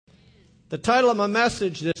The title of my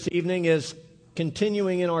message this evening is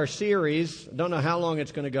continuing in our series. I don't know how long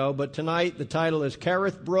it's going to go, but tonight the title is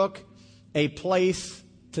Kerith Brook, A Place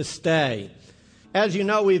to Stay. As you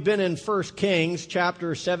know, we've been in 1 Kings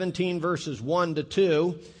chapter 17, verses 1 to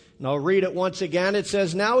 2. And I'll read it once again. It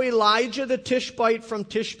says, Now Elijah the Tishbite from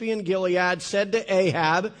Tishbe in Gilead said to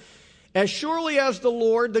Ahab, As surely as the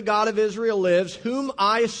Lord, the God of Israel lives, whom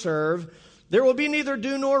I serve, there will be neither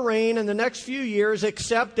dew nor rain in the next few years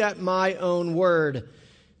except at my own word.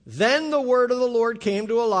 Then the word of the Lord came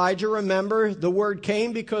to Elijah. Remember, the word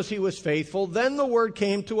came because he was faithful. Then the word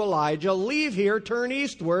came to Elijah, Leave here, turn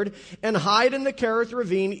eastward, and hide in the Kerith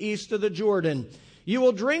ravine east of the Jordan. You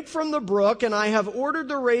will drink from the brook, and I have ordered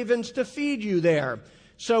the ravens to feed you there.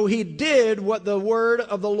 So he did what the Lord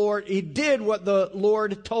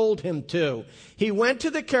told him to. He went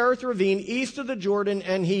to the Kerith ravine east of the Jordan,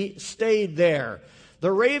 and he stayed there.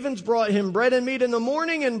 The ravens brought him bread and meat in the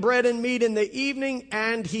morning and bread and meat in the evening,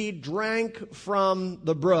 and he drank from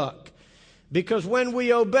the brook. Because when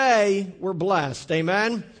we obey, we're blessed.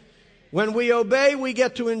 Amen? When we obey, we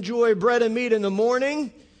get to enjoy bread and meat in the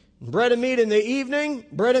morning, bread and meat in the evening,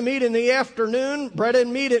 bread and meat in the afternoon, bread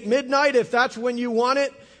and meat at midnight if that's when you want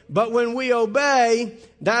it. But when we obey,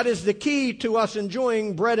 that is the key to us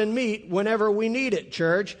enjoying bread and meat whenever we need it,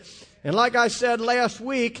 church. And like I said last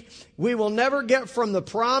week, we will never get from the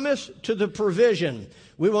promise to the provision.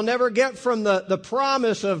 We will never get from the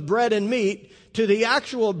promise of bread and meat to the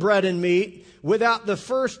actual bread and meat without the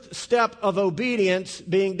first step of obedience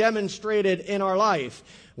being demonstrated in our life.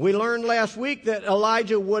 We learned last week that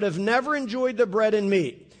Elijah would have never enjoyed the bread and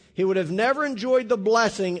meat. He would have never enjoyed the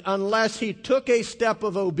blessing unless he took a step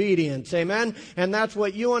of obedience. Amen? And that's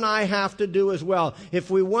what you and I have to do as well. If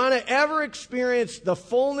we want to ever experience the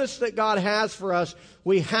fullness that God has for us,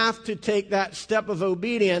 we have to take that step of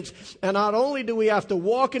obedience. And not only do we have to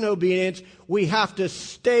walk in obedience, we have to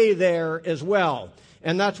stay there as well.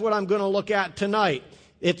 And that's what I'm going to look at tonight.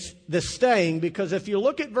 It's the staying, because if you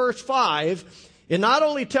look at verse 5, it not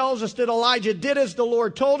only tells us that Elijah did as the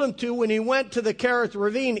Lord told him to when he went to the Kerith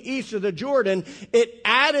ravine east of the Jordan, it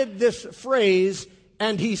added this phrase,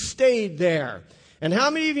 and he stayed there. And how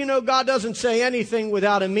many of you know God doesn't say anything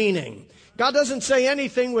without a meaning? God doesn't say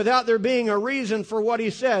anything without there being a reason for what he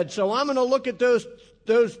said. So I'm going to look at those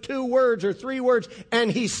two words or three words,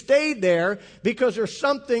 and he stayed there, because there's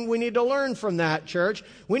something we need to learn from that, church.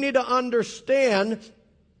 We need to understand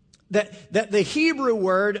that the Hebrew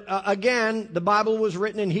word, again, the Bible was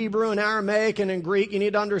written in Hebrew and Aramaic and in Greek, you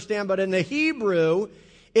need to understand, but in the Hebrew,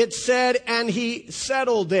 it said, and he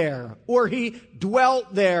settled there, or he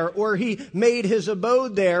dwelt there, or he made his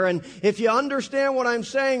abode there. And if you understand what I'm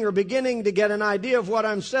saying, or beginning to get an idea of what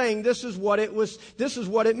I'm saying, this is what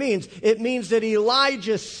it means. It means that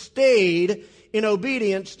Elijah stayed in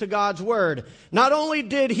obedience to God's word. Not only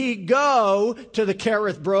did he go to the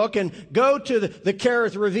Kerith Brook and go to the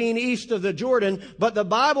Kerith ravine east of the Jordan, but the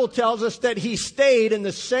Bible tells us that he stayed in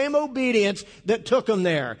the same obedience that took him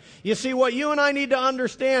there. You see, what you and I need to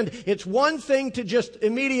understand, it's one thing to just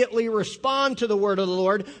immediately respond to the word of the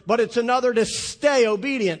Lord, but it's another to stay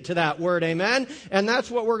obedient to that word, amen? And that's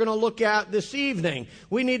what we're going to look at this evening.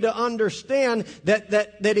 We need to understand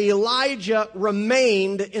that Elijah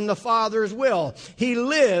remained in the Father's will. He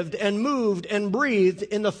lived and moved and breathed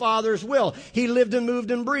in the Father's will. He lived and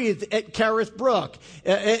moved and breathed at Kerith Brook,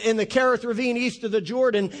 in the Kerith ravine east of the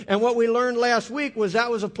Jordan. And what we learned last week was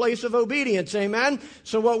that was a place of obedience. Amen?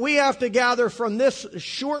 So what we have to gather from this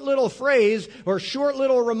short little phrase or short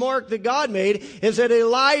little remark that God made is that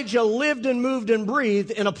Elijah lived and moved and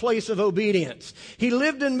breathed in a place of obedience. He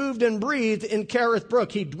lived and moved and breathed in Kerith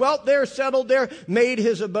Brook. He dwelt there, settled there, made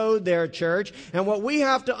his abode there, church. And what we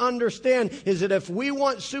have to understand is that if we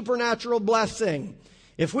want supernatural blessing,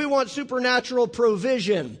 if we want supernatural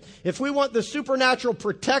provision, if we want the supernatural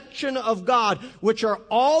protection of God, which are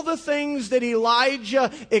all the things that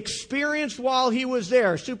Elijah experienced while he was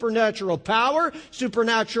there, supernatural power,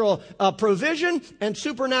 supernatural provision, and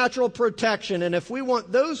supernatural protection. And if we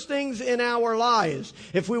want those things in our lives,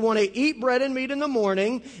 if we want to eat bread and meat in the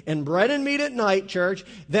morning and bread and meat at night, church,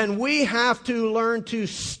 then we have to learn to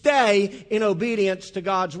stay in obedience to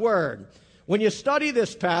God's word. When you study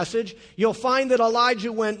this passage, you'll find that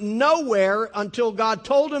Elijah went nowhere until God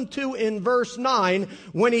told him to in verse 9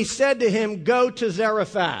 when he said to him, go to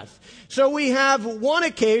Zarephath. So we have one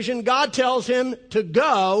occasion God tells him to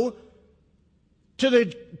go to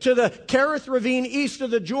the Kerith Ravine east of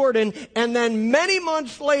the Jordan, and then many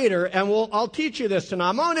months later, and I'll teach you this tonight.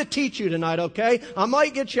 I'm going to teach you tonight, okay? I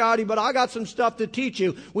might get shouty, but I got some stuff to teach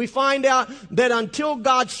you. We find out that until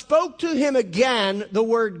God spoke to him again, the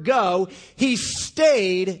word go, he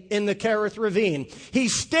stayed in the Kerith Ravine. He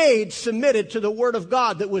stayed submitted to the word of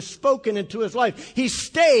God that was spoken into his life. He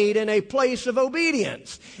stayed in a place of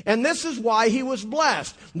obedience. And this is why he was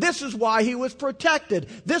blessed. This is why he was protected.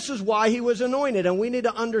 This is why he was anointed. And we need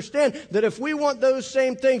to understand that if we want those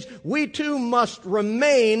same things, we too must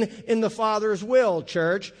remain in the Father's will,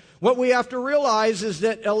 church. What we have to realize is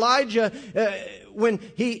that Elijah, when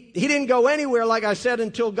he didn't go anywhere, like I said,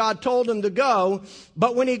 until God told him to go.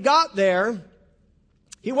 But when he got there,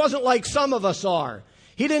 he wasn't like some of us are.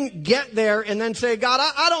 He didn't get there and then say, God,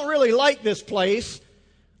 I don't really like this place.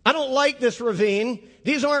 I don't like this ravine.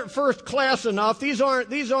 These aren't first class enough. These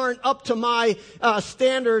aren't up to my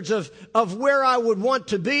standards of where I would want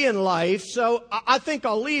to be in life. So I think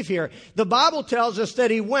I'll leave here. The Bible tells us that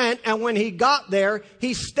he went, and when he got there,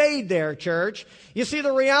 he stayed there, church. You see,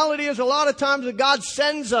 the reality is a lot of times that God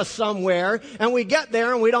sends us somewhere, and we get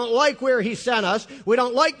there and we don't like where he sent us. We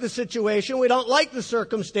don't like the situation. We don't like the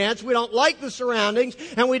circumstance. We don't like the surroundings,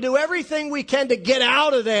 and we do everything we can to get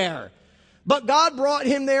out of there. But God brought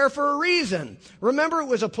him there for a reason. Remember, it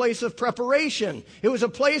was a place of preparation. It was a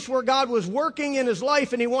place where God was working in his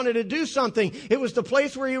life and he wanted to do something. It was the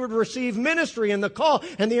place where he would receive ministry and the call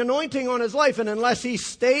and the anointing on his life. And unless he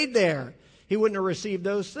stayed there, he wouldn't have received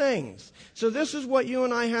those things. So this is what you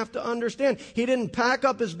and I have to understand. He didn't pack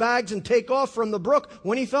up his bags and take off from the brook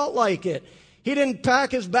when he felt like it. He didn't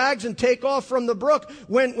pack his bags and take off from the brook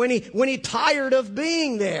when he tired of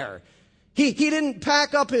being there. He didn't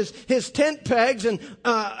pack up his tent pegs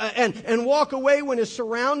and walk away when his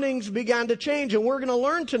surroundings began to change. And we're going to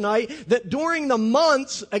learn tonight that during the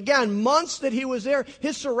months that he was there,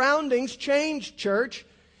 his surroundings changed, church.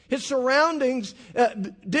 His surroundings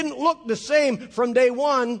didn't look the same from day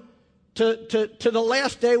one to the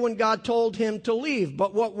last day when God told him to leave.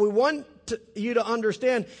 But what we want you to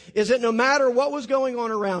understand is that no matter what was going on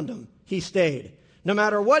around him, he stayed. No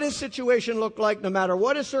matter what his situation looked like, no matter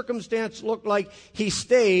what his circumstance looked like, he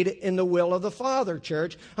stayed in the will of the Father,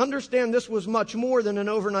 church. Understand, this was much more than an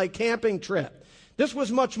overnight camping trip. This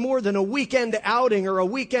was much more than a weekend outing or a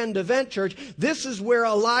weekend event, church. This is where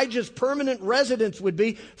Elijah's permanent residence would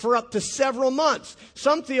be for up to several months.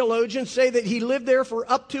 Some theologians say that he lived there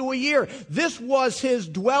for up to a year. This was his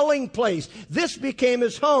dwelling place. This became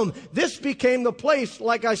his home. This became the place,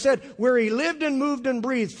 like I said, where he lived and moved and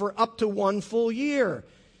breathed for up to 1 full year.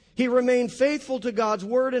 He remained faithful to God's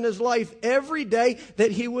word in his life every day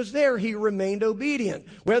that he was there. He remained obedient.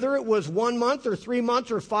 Whether it was 1 month or 3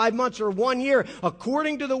 months or 5 months or 1 year,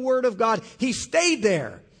 according to the word of God, he stayed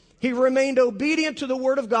there. He remained obedient to the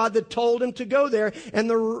word of God that told him to go there. And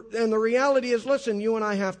the reality is, listen, you and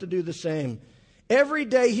I have to do the same. Every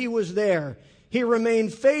day he was there, he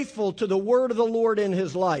remained faithful to the word of the Lord in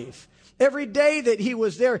his life. Every day that he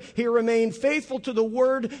was there, he remained faithful to the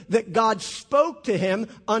word that God spoke to him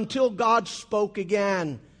until God spoke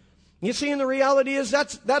again. You see, and the reality is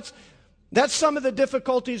that's some of the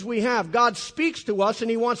difficulties we have. God speaks to us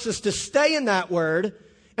and he wants us to stay in that word,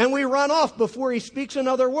 and we run off before he speaks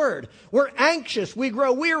another word. We're anxious. We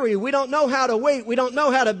grow weary. We don't know how to wait. We don't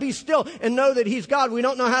know how to be still and know that he's God. We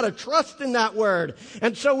don't know how to trust in that word.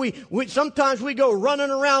 And so we sometimes we go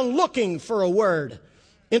running around looking for a word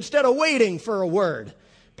instead of waiting for a word.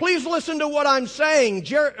 Please listen to what I'm saying.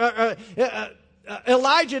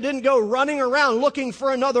 Elijah didn't go running around looking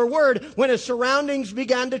for another word when his surroundings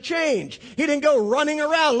began to change. He didn't go running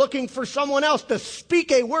around looking for someone else to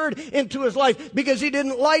speak a word into his life because he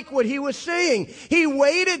didn't like what he was seeing. He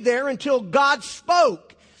waited there until God spoke.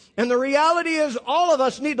 And the reality is all of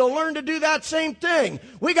us need to learn to do that same thing.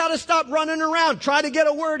 We got to stop running around, try to get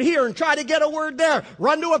a word here and try to get a word there.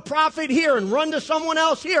 Run to a prophet here and run to someone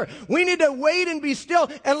else here. We need to wait and be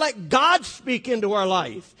still and let God speak into our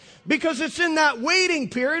life. Because it's in that waiting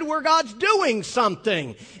period where God's doing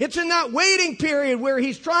something. It's in that waiting period where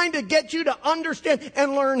he's trying to get you to understand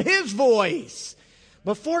and learn his voice.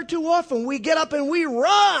 But far too often we get up and we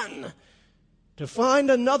run to find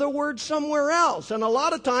another word somewhere else. And a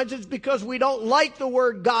lot of times it's because we don't like the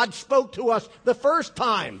word God spoke to us the first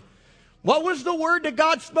time. What was the word that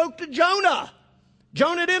God spoke to Jonah?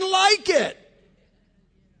 Jonah didn't like it.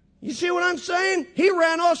 You see what I'm saying? He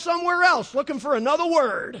ran off somewhere else looking for another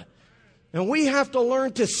word. And we have to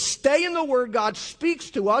learn to stay in the word God speaks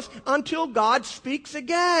to us until God speaks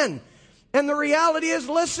again. And the reality is,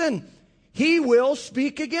 listen, he will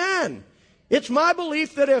speak again. It's my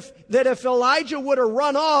belief that if Elijah would have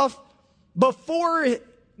run off before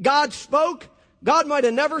God spoke, God might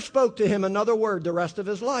have never spoke to him another word the rest of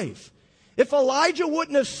his life. If Elijah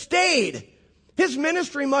wouldn't have stayed, his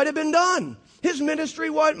ministry might have been done. His ministry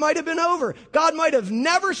might have been over. God might have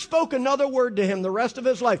never spoke another word to him the rest of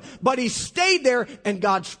his life. But he stayed there, and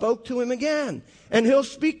God spoke to him again. And he'll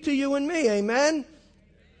speak to you and me. Amen?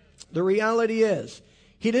 The reality is,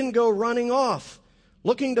 he didn't go running off,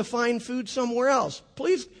 looking to find food somewhere else.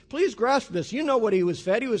 Please grasp this. You know what he was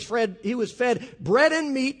fed. He was fed bread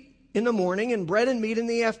and meat in the morning and bread and meat in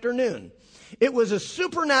the afternoon. It was a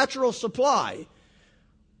supernatural supply.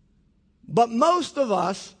 But most of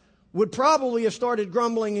us would probably have started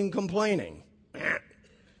grumbling and complaining.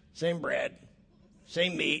 Same bread,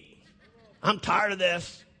 same meat. I'm tired of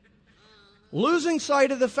this. Losing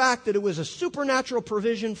sight of the fact that it was a supernatural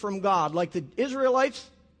provision from God. Like the Israelites,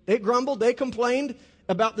 they grumbled, they complained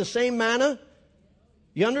about the same manna.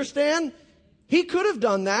 You understand? He could have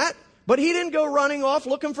done that, but he didn't go running off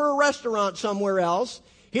looking for a restaurant somewhere else.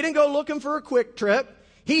 He didn't go looking for a quick trip.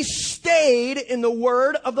 He stayed in the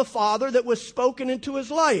word of the Father that was spoken into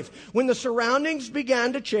his life. When the surroundings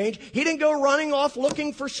began to change, he didn't go running off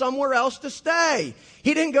looking for somewhere else to stay.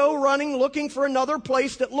 He didn't go running looking for another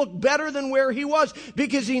place that looked better than where he was,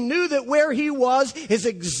 because he knew that where he was is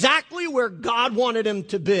exactly where God wanted him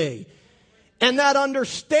to be. And that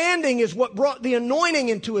understanding is what brought the anointing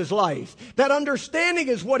into his life. That understanding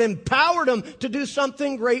is what empowered him to do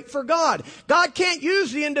something great for God. God can't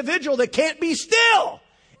use the individual that can't be still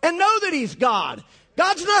and know that he's God.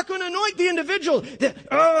 God's not going to anoint the individual that,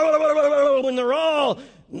 when they're all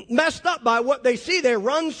messed up by what they see, they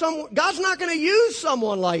run somewhere. God's not going to use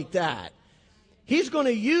someone like that. He's going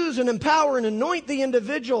to use and empower and anoint the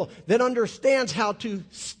individual that understands how to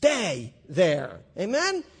stay there.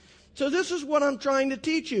 Amen? So this is what I'm trying to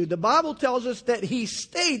teach you. The Bible tells us that he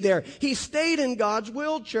stayed there. He stayed in God's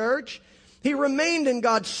will, church. He remained in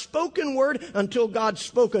God's spoken word until God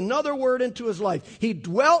spoke another word into his life. He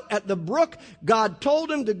dwelt at the brook God told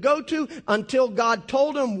him to go to until God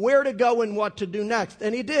told him where to go and what to do next.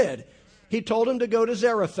 And he did. He told him to go to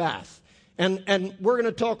Zarephath. And we're going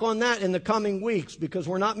to talk on that in the coming weeks, because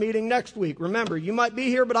we're not meeting next week. Remember, you might be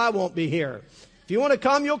here, but I won't be here. If you want to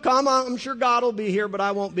come, you'll come. I'm sure God will be here, but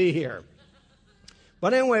I won't be here.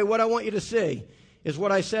 But anyway, what I want you to see is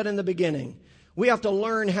what I said in the beginning. We have to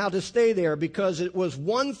learn how to stay there, because it was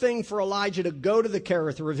one thing for Elijah to go to the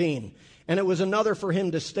Kerith Ravine, and it was another for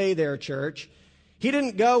him to stay there, church. He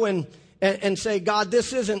didn't go and say, God,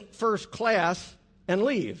 this isn't first class, and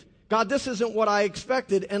leave. God, this isn't what I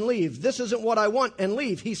expected, and leave. This isn't what I want, and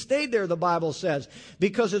leave. He stayed there, the Bible says,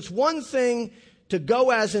 because it's one thing to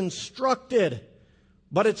go as instructed,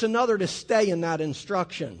 but it's another to stay in that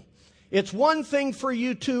instruction. It's one thing for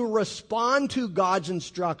you to respond to God's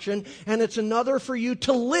instruction, and it's another for you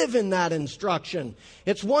to live in that instruction.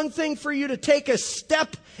 It's one thing for you to take a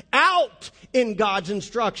step out in God's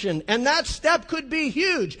instruction, and that step could be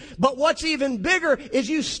huge. But what's even bigger is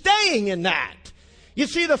you staying in that. You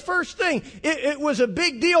see, the first thing, it was a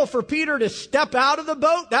big deal for Peter to step out of the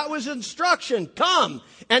boat. That was instruction. Come.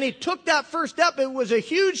 And he took that first step. It was a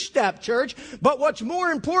huge step, church. But what's more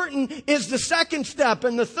important is the second step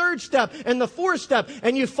and the third step and the fourth step.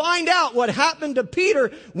 And you find out what happened to Peter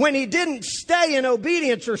when he didn't stay in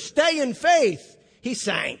obedience or stay in faith. He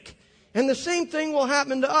sank. And the same thing will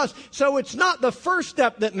happen to us. So it's not the first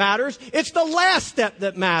step that matters. It's the last step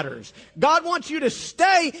that matters. God wants you to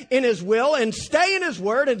stay in his will and stay in his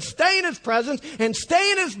word and stay in his presence and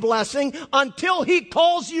stay in his blessing until he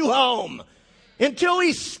calls you home. Until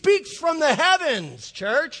he speaks from the heavens,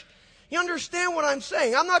 church. You understand what I'm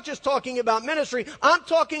saying? I'm not just talking about ministry. I'm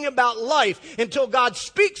talking about life until God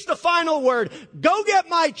speaks the final word. Go get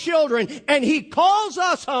my children. And he calls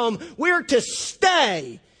us home. We're to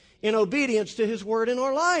stay in obedience to his word in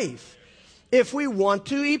our life. If we want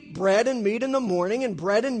to eat bread and meat in the morning and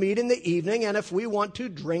bread and meat in the evening, and if we want to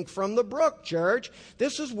drink from the brook, church,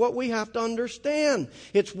 this is what we have to understand.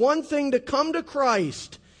 It's one thing to come to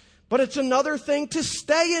Christ, but it's another thing to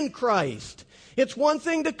stay in Christ. It's one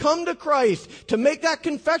thing to come to Christ, to make that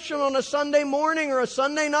confession on a Sunday morning or a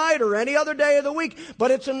Sunday night or any other day of the week. But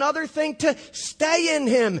it's another thing to stay in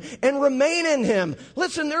him and remain in him.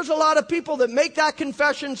 Listen, there's a lot of people that make that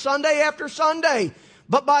confession Sunday after Sunday.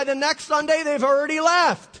 But by the next Sunday, they've already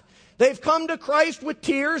left. They've come to Christ with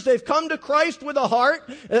tears. They've come to Christ with a heart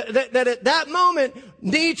that at that moment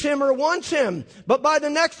needs him or wants him. But by the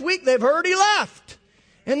next week, they've already left.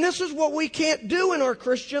 And this is what we can't do in our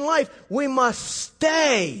Christian life. We must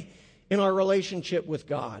stay in our relationship with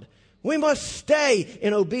God. We must stay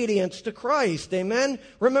in obedience to Christ. Amen?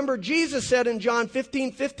 Remember, Jesus said in John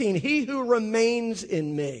 15:15, he who remains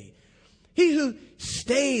in me He who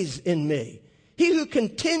stays in me. He who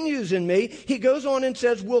continues in me, he goes on and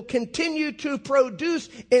says, will continue to produce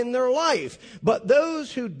in their life. But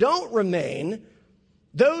those who don't remain,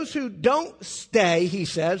 those who don't stay, he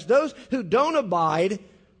says, those who don't abide,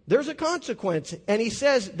 there's a consequence. And he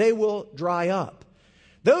says they will dry up.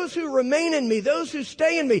 Those who remain in me, those who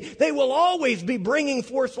stay in me, they will always be bringing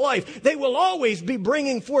forth life. They will always be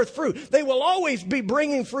bringing forth fruit. They will always be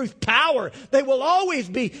bringing forth power. They will always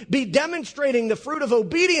be demonstrating the fruit of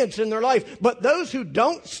obedience in their life. But those who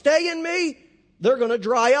don't stay in me, they're going to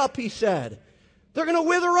dry up, he said. They're going to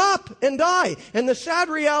wither up and die. And the sad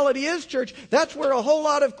reality is, church, that's where a whole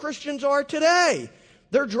lot of Christians are today.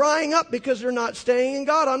 They're drying up because they're not staying in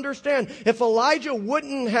God. Understand, if Elijah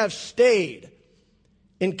wouldn't have stayed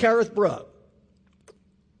in Kerith Brook,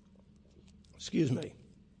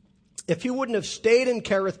 if he wouldn't have stayed in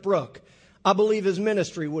Kerith Brook, I believe his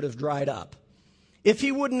ministry would have dried up. If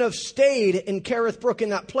he wouldn't have stayed in Kerith Brook, in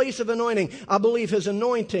that place of anointing, I believe his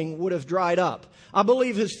anointing would have dried up. I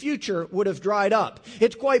believe his future would have dried up.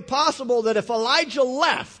 It's quite possible that if Elijah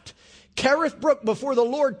left Kerith Brook before the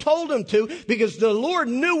Lord told him to, because the Lord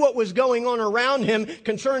knew what was going on around him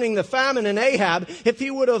concerning the famine in Ahab, if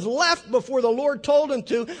he would have left before the Lord told him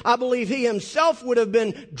to, I believe he himself would have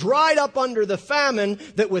been dried up under the famine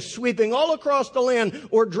that was sweeping all across the land,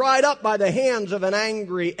 or dried up by the hands of an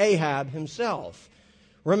angry Ahab himself.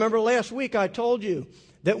 Remember last week I told you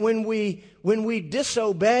that when we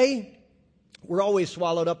disobey, we're always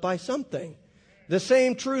swallowed up by something. The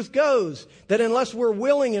same truth goes that unless we're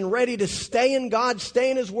willing and ready to stay in God,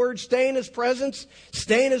 stay in His Word, stay in His presence,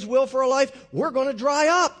 stay in His will for our life, we're going to dry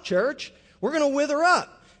up, church. We're going to wither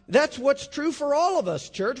up. That's what's true for all of us,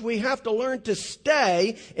 church. We have to learn to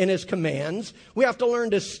stay in His commands. We have to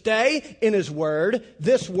learn to stay in His Word,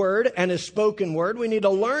 this Word and His spoken Word. We need to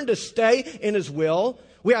learn to stay in His will.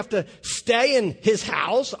 We have to stay in His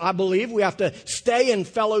house, I believe. We have to stay in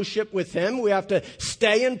fellowship with Him. We have to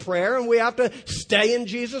stay in prayer, and we have to stay in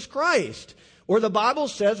Jesus Christ. Or the Bible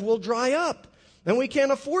says we'll dry up. And we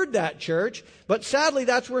can't afford that, church. But sadly,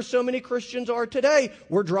 that's where so many Christians are today.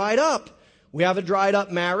 We're dried up. We have a dried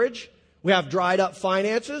up marriage. We have dried up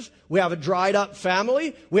finances. We have a dried up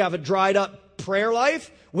family. We have a dried up prayer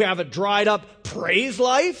life. We have a dried up praise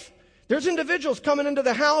life. There's individuals coming into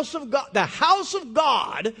the house of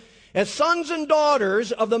God, as sons and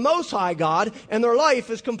daughters of the Most High God, and their life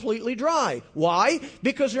is completely dry. Why?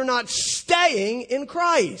 Because they're not staying in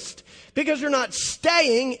Christ. Because they're not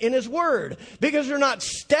staying in His Word. Because they're not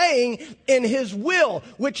staying in His will,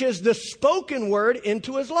 which is the spoken Word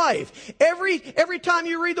into His life. Every time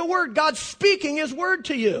you read the Word, God's speaking His Word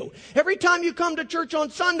to you. Every time you come to church on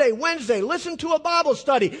Sunday, Wednesday, listen to a Bible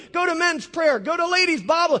study, go to men's prayer, go to ladies'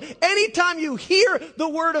 Bible. Anytime you hear the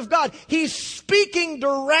Word of God, He's speaking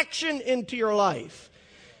direction into your life.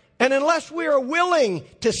 And unless we are willing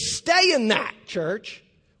to stay in that, church,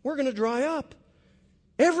 we're going to dry up.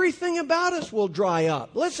 Everything about us will dry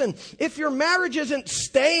up. Listen, if your marriage isn't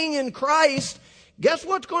staying in Christ, guess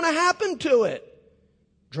what's going to happen to it?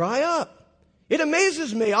 Dry up. It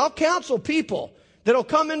amazes me. I'll counsel people that'll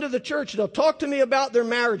come into the church. They'll talk to me about their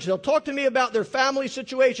marriage. They'll talk to me about their family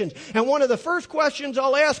situations. And one of the first questions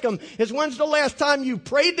I'll ask them is, when's the last time you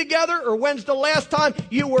prayed together, or when's the last time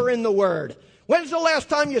you were in the Word? When's the last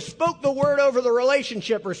time you spoke the Word over the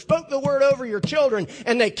relationship, or spoke the Word over your children,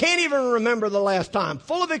 and they can't even remember the last time?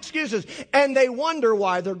 Full of excuses. And they wonder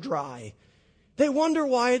why they're dry. They wonder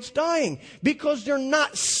why it's dying. Because they're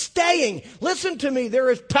not staying. Listen to me. There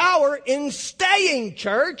is power in staying,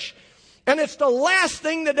 church. And it's the last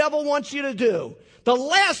thing the devil wants you to do. The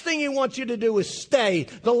last thing he wants you to do is stay.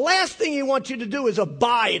 The last thing he wants you to do is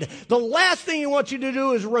abide. The last thing he wants you to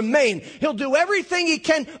do is remain. He'll do everything he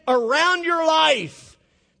can around your life.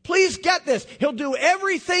 Please get this. He'll do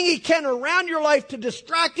everything he can around your life to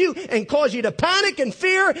distract you and cause you to panic and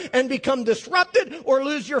fear and become disrupted or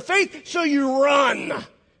lose your faith, so you run.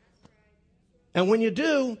 And when you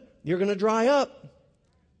do, you're going to dry up.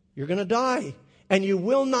 You're going to die. And you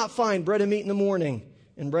will not find bread and meat in the morning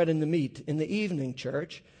and bread and the meat in the evening,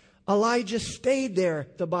 church. Elijah stayed there,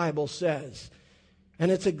 the Bible says.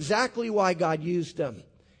 And it's exactly why God used him.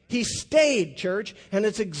 He stayed, church, and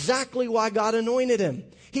it's exactly why God anointed him.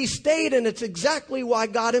 He stayed, and it's exactly why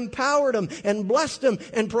God empowered him and blessed him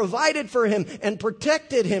and provided for him and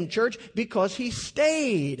protected him, church, because he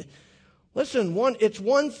stayed. Listen, it's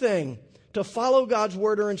one thing to follow God's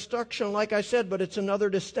word or instruction, like I said, but it's another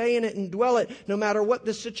to stay in it and dwell it, no matter what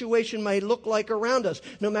the situation may look like around us,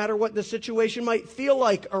 no matter what the situation might feel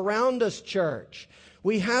like around us, church.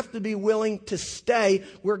 We have to be willing to stay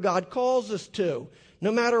where God calls us to.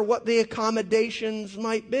 no matter what the accommodations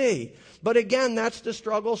might be. But again, that's the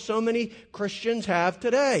struggle so many Christians have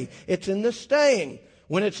today. It's in the staying.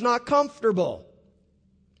 When it's not comfortable,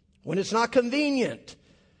 when it's not convenient,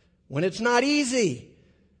 when it's not easy,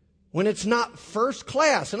 when it's not first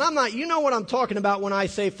class. And you know what I'm talking about when I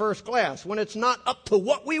say first class. When it's not up to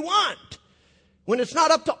what we want. When it's not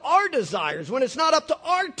up to our desires, when it's not up to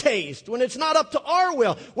our taste, when it's not up to our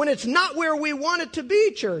will, when it's not where we want it to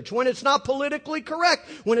be, church, when it's not politically correct,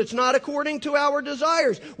 when it's not according to our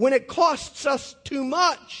desires, when it costs us too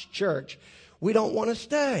much, church, we don't want to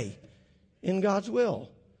stay in God's will.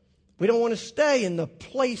 We don't want to stay in the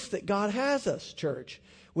place that God has us, church.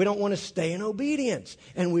 We don't want to stay in obedience.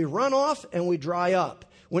 And we run off and we dry up.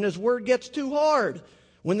 When His Word gets too hard,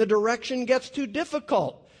 when the direction gets too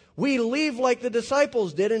difficult, we leave like the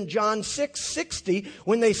disciples did in John 6:60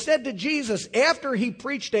 when they said to Jesus, after He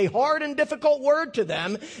preached a hard and difficult word to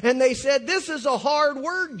them, and they said, "This is a hard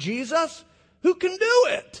word, Jesus. Who can do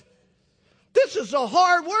it? This is a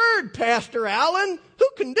hard word, Pastor Allen. Who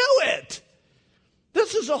can do it?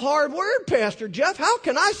 This is a hard word, Pastor Jeff. How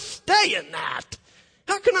can I stay in that?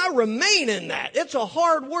 How can I remain in that? It's a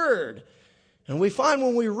hard word." And we find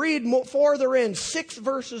when we read farther in, 6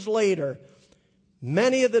 verses later,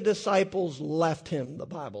 many of the disciples left Him, the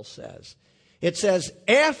Bible says. It says,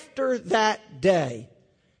 after that day,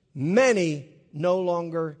 many no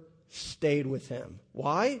longer stayed with Him.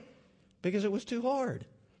 Why? Because it was too hard.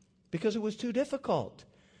 Because it was too difficult.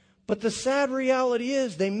 But the sad reality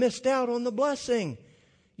is they missed out on the blessing.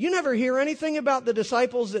 You never hear anything about the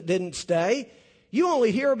disciples that didn't stay. You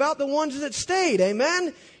only hear about the ones that stayed.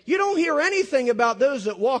 Amen? You don't hear anything about those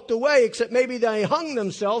that walked away except maybe they hung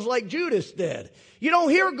themselves like Judas did. You don't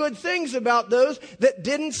hear good things about those that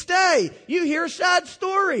didn't stay. You hear sad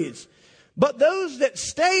stories. But those that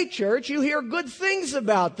stay, church, you hear good things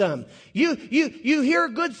about them. You hear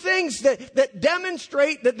good things that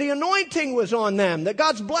demonstrate that the anointing was on them, that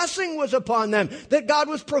God's blessing was upon them, that God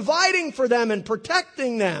was providing for them and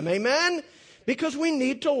protecting them. Amen? Because we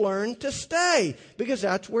need to learn to stay, because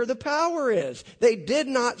that's where the power is. They did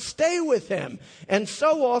not stay with Him. And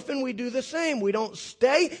so often we do the same. We don't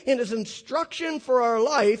stay in His instruction for our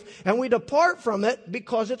life, and we depart from it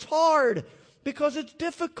because it's hard, because it's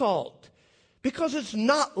difficult, because it's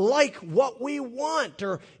not like what we want,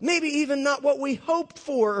 or maybe even not what we hoped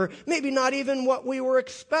for, or maybe not even what we were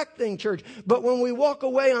expecting, church. But when we walk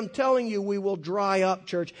away, I'm telling you, we will dry up,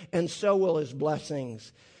 church, and so will His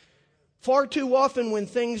blessings. Far too often when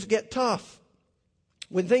things get tough,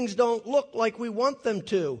 when things don't look like we want them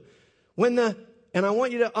to, and I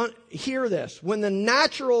want you to hear this, when the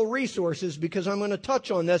natural resources, because I'm going to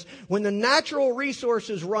touch on this, when the natural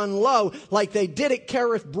resources run low, like they did at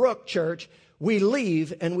Kerith Brook Church, we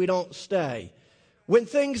leave and we don't stay. When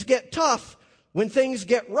things get tough, when things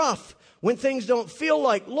get rough, when things don't feel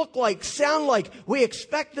like, look like, sound like we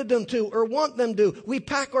expected them to or want them to, we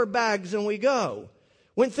pack our bags and we go.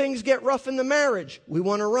 When things get rough in the marriage, we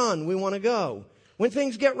want to run, we want to go. When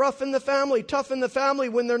things get rough in the family, tough in the family,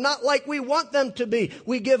 when they're not like we want them to be,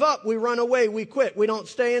 we give up, we run away, we quit. We don't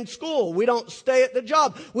stay in school. We don't stay at the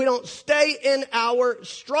job. We don't stay in our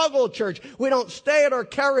struggle, church. We don't stay at our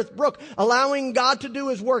Kerith Brook, allowing God to do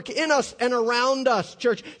His work in us and around us,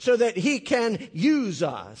 church, so that He can use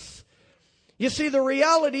us. You see, the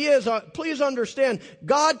reality is, please understand,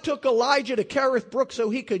 God took Elijah to Kerith Brook so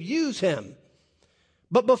He could use him.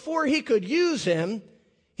 But before He could use him,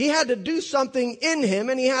 He had to do something in him,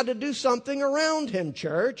 and He had to do something around him,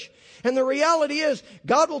 church. And the reality is,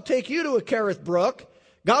 God will take you to a Kerith Brook.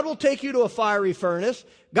 God will take you to a fiery furnace.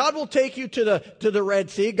 God will take you to the Red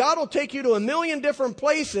Sea. God will take you to a million different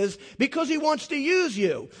places because He wants to use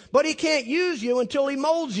you. But He can't use you until He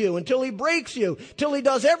molds you, until He breaks you, till He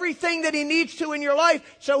does everything that He needs to in your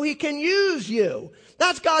life so He can use you.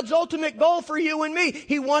 That's God's ultimate goal for you and me.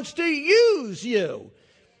 He wants to use you.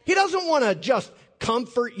 He doesn't want to just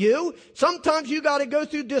comfort you. Sometimes you got to go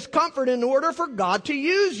through discomfort in order for God to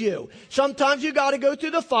use you. Sometimes you got to go through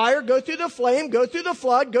the fire, go through the flame, go through the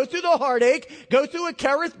flood, go through the heartache, go through a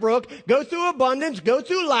Kerith Brook, go through abundance, go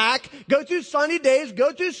through lack, go through sunny days,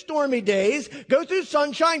 go through stormy days, go through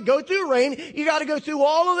sunshine, go through rain. You got to go through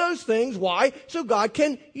all of those things. Why? So God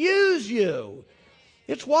can use you.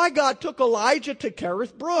 It's why God took Elijah to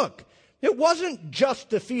Kerith Brook. It wasn't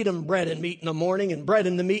just to feed him bread and meat in the morning and bread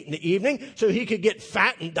and the meat in the evening so he could get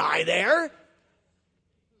fat and die there.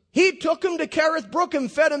 He took him to Kerith Brook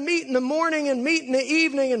and fed him meat in the morning and meat in the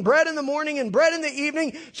evening and bread in the morning and bread in the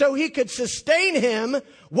evening so He could sustain him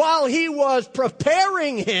while He was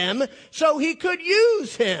preparing him so He could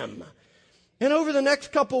use him. And over the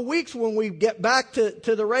next couple weeks, when we get back to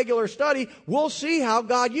the regular study, we'll see how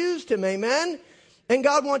God used him. Amen? And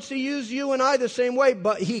God wants to use you and I the same way,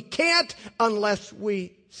 but he can't unless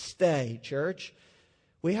we stay, church.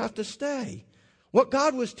 We have to stay. What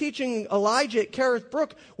God was teaching Elijah at Kerith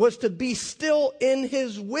Brook was to be still in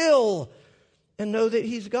his will and know that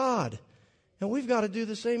he's God. And we've got to do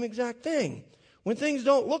the same exact thing. When things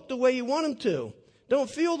don't look the way you want them to, don't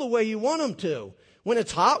feel the way you want them to, when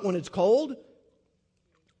it's hot, when it's cold,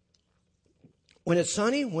 when it's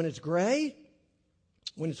sunny, when it's gray,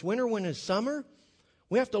 when it's winter, when it's summer,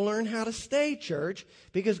 we have to learn how to stay, church,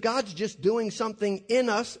 because God's just doing something in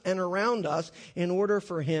us and around us in order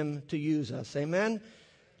for him to use us. Amen?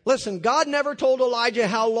 Listen, God never told Elijah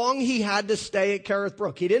how long he had to stay at Kerith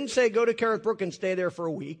Brook. He didn't say go to Kerith Brook and stay there for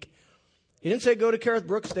a week. He didn't say go to Kerith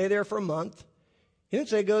Brook, stay there for a month. He didn't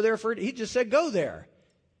say go there he just said go there.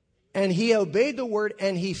 And he obeyed the word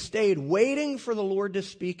and he stayed waiting for the Lord to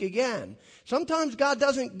speak again. Sometimes God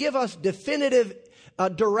doesn't give us definitive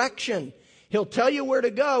direction. He'll tell you where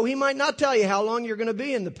to go. He might not tell you how long you're going to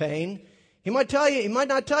be in the pain. He might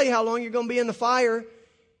not tell you how long you're going to be in the fire.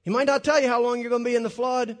 He might not tell you how long you're going to be in the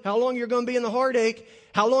flood, how long you're going to be in the heartache,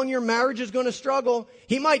 how long your marriage is going to struggle.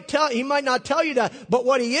 He might not tell you that, but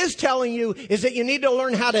what he is telling you is that you need to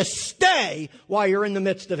learn how to stay while you're in the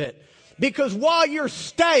midst of it. Because while you're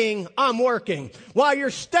staying, I'm working. While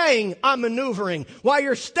you're staying, I'm maneuvering. While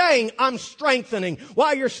you're staying, I'm strengthening.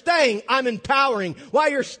 While you're staying, I'm empowering.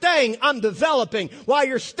 While you're staying, I'm developing. While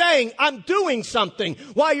you're staying, I'm doing something.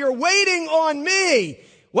 While you're waiting on me,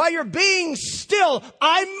 while you're being still,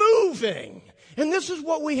 I'm moving. And this is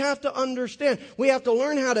what we have to understand. We have to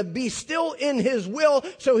learn how to be still in his will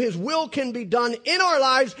so his will can be done in our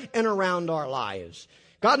lives and around our lives.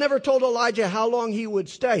 God never told Elijah how long he would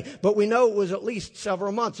stay, but we know it was at least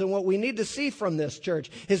several months. And what we need to see from this,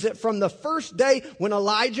 church, is that from the first day when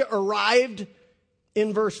Elijah arrived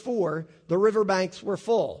in verse 4, the riverbanks were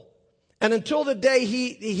full. And until the day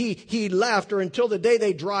he left, or until the day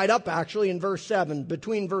they dried up, actually, in verse 7,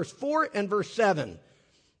 between verse 4 and verse 7,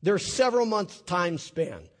 there's several months time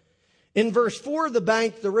span. In verse 4,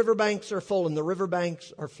 the riverbanks are full and the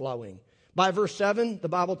riverbanks are flowing. By verse 7, the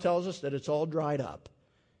Bible tells us that it's all dried up.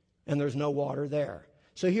 And there's no water there.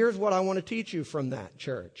 So here's what I want to teach you from that,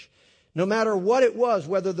 church. No matter what it was,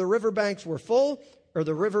 whether the riverbanks were full or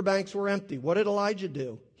the riverbanks were empty, what did Elijah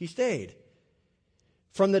do? He stayed.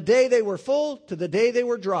 From the day they were full to the day they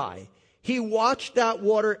were dry, he watched that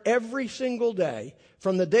water every single day,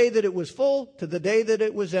 from the day that it was full to the day that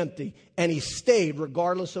it was empty. And he stayed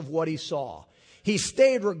regardless of what he saw. He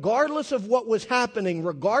stayed regardless of what was happening,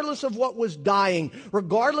 regardless of what was dying,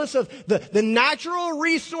 regardless of the natural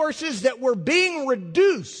resources that were being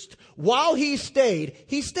reduced. While he stayed,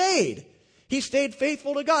 he stayed. He stayed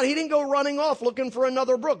faithful to God. He didn't go running off looking for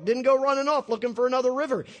another brook, didn't go running off looking for another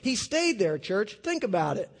river. He stayed there, church. Think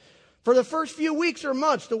about it. For the first few weeks or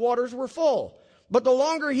months, the waters were full. But the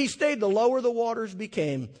longer he stayed, the lower the waters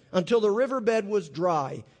became, until the riverbed was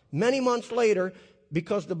dry. Many months later,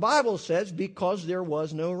 because the Bible says, because there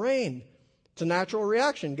was no rain. It's a natural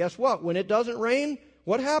reaction. Guess what? When it doesn't rain,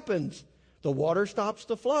 what happens? The water stops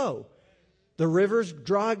to flow. The rivers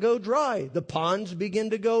go dry. The ponds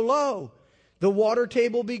begin to go low. The water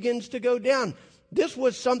table begins to go down. This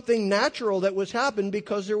was something natural that was happening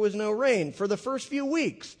because there was no rain. For the first few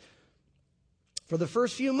weeks, for the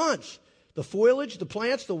first few months, the foliage, the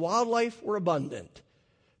plants, the wildlife were abundant.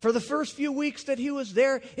 For the first few weeks that he was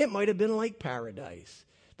there, it might have been like paradise.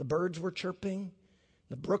 The birds were chirping.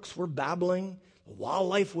 The brooks were babbling. The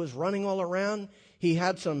wildlife was running all around. He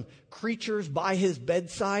had some creatures by his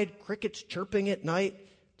bedside, crickets chirping at night.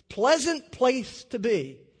 Pleasant place to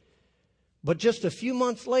be. But just a few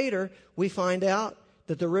months later, we find out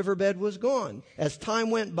that the riverbed was gone. As time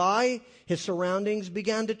went by, his surroundings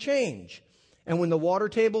began to change. And when the water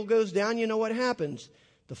table goes down, you know what happens?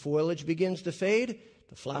 The foliage begins to fade.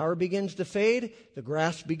 The flower begins to fade. The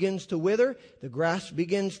grass begins to wither. The grass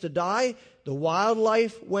begins to die. The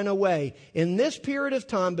wildlife went away. In this period of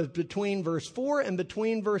time, between verse 4 and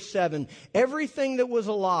between verse 7, everything that was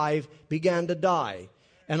alive began to die.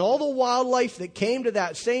 And all the wildlife that came to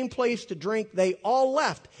that same place to drink, they all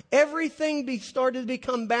left. Everything started to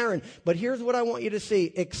become barren. But here's what I want you to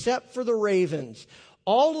see. Except for the ravens.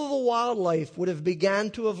 All of the wildlife would have began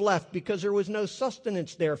to have left because there was no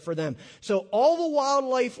sustenance there for them. So all the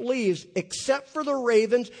wildlife leaves except for the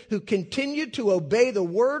ravens, who continued to obey the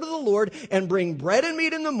word of the Lord and bring bread and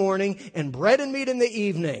meat in the morning and bread and meat in the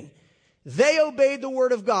evening. They obeyed the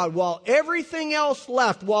word of God while everything else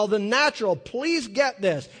left, while the natural, please get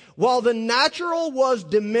this, while the natural was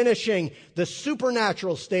diminishing, the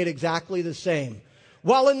supernatural stayed exactly the same.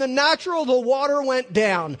 While in the natural the water went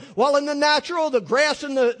down, while in the natural the grass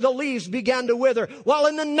and the leaves began to wither, while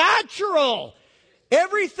in the natural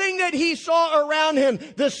everything that he saw around him,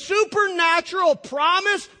 the supernatural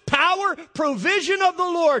promise, power, provision of the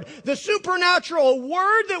Lord, the supernatural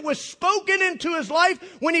word that was spoken into his life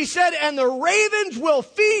when he said, and the ravens will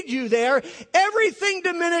feed you there, everything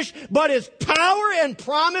diminished, but his power and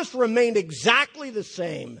promise remained exactly the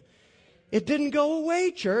same. It didn't go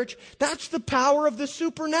away, church. That's the power of the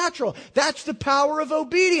supernatural. That's the power of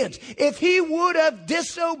obedience. If he would have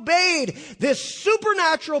disobeyed, this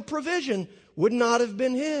supernatural provision would not have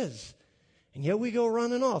been his. And yet we go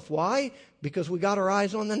running off. Why? Because we got our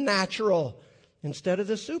eyes on the natural instead of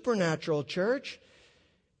the supernatural, church.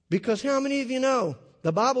 Because how many of you know?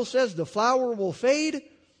 The Bible says the flower will fade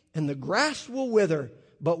and the grass will wither.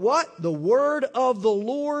 But what? The word of the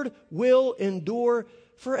Lord will endure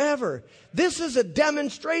forever. This is a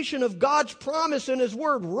demonstration of God's promise in his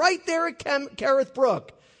word right there at Kerith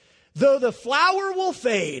Brook. Though the flower will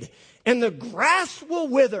fade and the grass will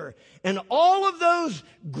wither and all of those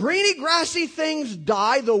greeny, grassy things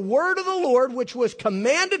die, the word of the Lord, which was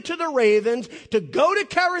commanded to the ravens to go to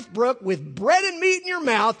Kerith Brook with bread and meat in your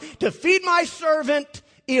mouth to feed my servant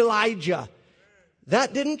Elijah,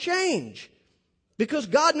 that didn't change. Because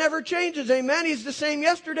God never changes, amen? He's the same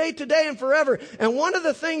yesterday, today, and forever. And one of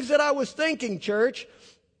the things that I was thinking, church,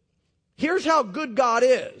 here's how good God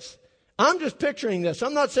is. I'm just picturing this.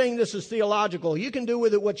 I'm not saying this is theological. You can do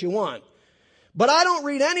with it what you want. But I don't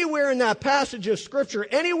read anywhere in that passage of Scripture,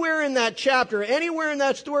 anywhere in that chapter, anywhere in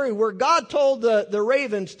that story where God told the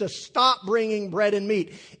ravens to stop bringing bread and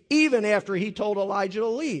meat, even after he told Elijah to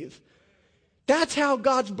leave. That's how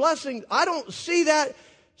God's blessing. I don't see that.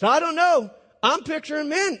 So I don't know. I'm picturing,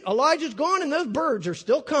 man, Elijah's gone and those birds are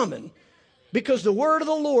still coming. Because the word of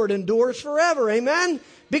the Lord endures forever. Amen?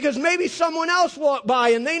 Because maybe someone else walked by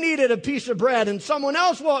and they needed a piece of bread, and someone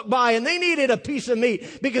else walked by and they needed a piece of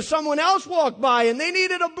meat. Because someone else walked by and they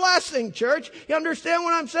needed a blessing, church. You understand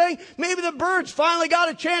what I'm saying? Maybe the birds finally got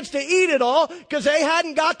a chance to eat it all because they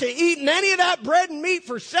hadn't got to eat any of that bread and meat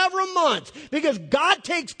for several months. Because God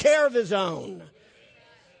takes care of his own.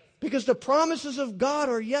 Because the promises of God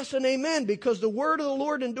are yes and amen. Because the word of the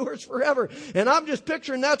Lord endures forever. And I'm just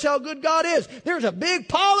picturing that's how good God is. There's a big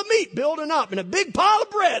pile of meat building up and a big pile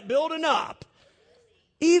of bread building up.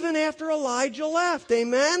 Even after Elijah left.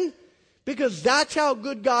 Amen? Because that's how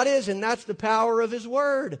good God is, and that's the power of his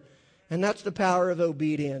word. And that's the power of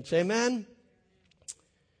obedience. Amen?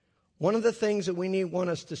 One of the things that we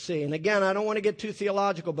want us to see, and again, I don't want to get too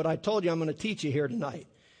theological, but I told you I'm going to teach you here tonight.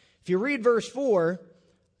 If you read verse 4,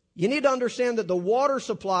 you need to understand that the water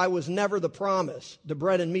supply was never the promise. The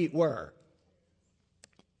bread and meat were.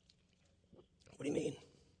 What do you mean?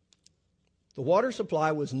 The water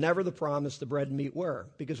supply was never the promise. The bread and meat were.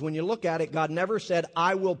 Because when you look at it, God never said,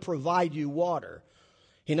 I will provide you water.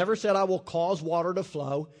 He never said, I will cause water to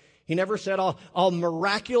flow. He never said, I'll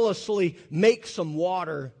miraculously make some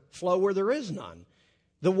water flow where there is none.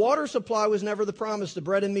 The water supply was never the promise. The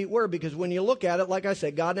bread and meat were, because when you look at it, like I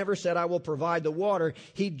said, God never said, I will provide the water.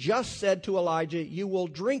 He just said to Elijah, you will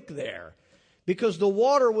drink there, because the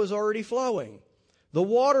water was already flowing. The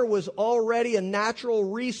water was already a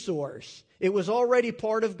natural resource. It was already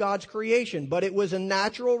part of God's creation, but it was a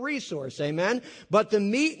natural resource. Amen? But the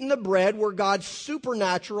meat and the bread were God's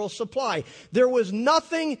supernatural supply. There was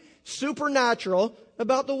nothing supernatural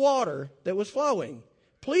about the water that was flowing.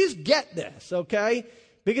 Please get this, okay?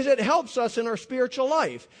 Because it helps us in our spiritual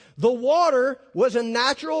life. The water was a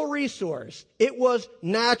natural resource. It was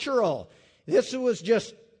natural. This was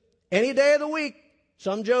just any day of the week.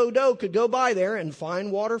 Some Joe Doe could go by there and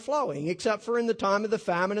find water flowing, except for in the time of the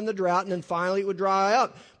famine and the drought, and then finally it would dry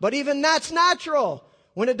up. But even that's natural.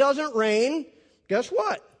 When it doesn't rain, guess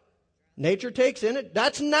what? Nature takes in it.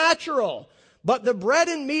 That's natural. But the bread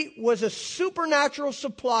and meat was a supernatural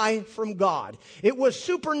supply from God. It was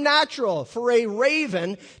supernatural for a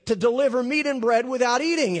raven to deliver meat and bread without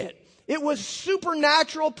eating it. It was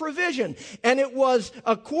supernatural provision. And it was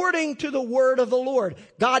according to the word of the Lord.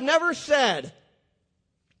 God never said,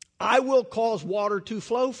 I will cause water to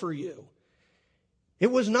flow for you.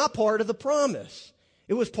 It was not part of the promise.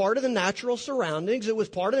 It was part of the natural surroundings. It was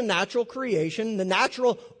part of the natural creation, the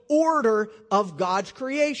natural order of God's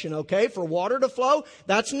creation, okay? For water to flow,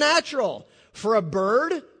 that's natural. For a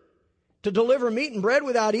bird to deliver meat and bread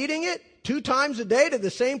without eating it 2 times a day to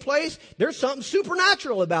the same place, there's something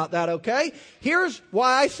supernatural about that, okay? Here's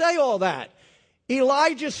why I say all that.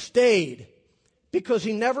 Elijah stayed because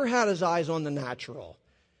he never had his eyes on the natural.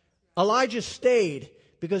 Elijah stayed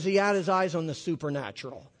because he had his eyes on the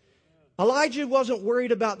supernatural. Elijah wasn't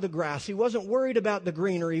worried about the grass. He wasn't worried about the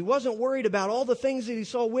greenery. He wasn't worried about all the things that he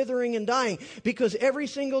saw withering and dying, because every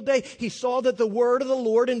single day he saw that the word of the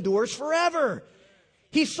Lord endures forever.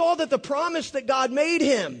 He saw that the promise that God made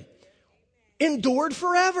him endured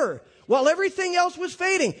forever. While everything else was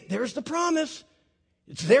fading, there's the promise.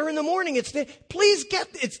 It's there in the morning. It's there.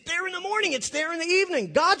 It's there in the morning. It's there in the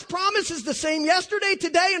evening. God's promise is the same yesterday,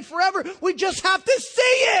 today, and forever. We just have to see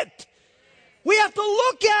it. We have to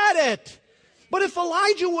look at it. But if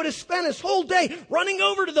Elijah would have spent his whole day running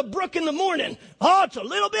over to the brook in the morning, oh, it's a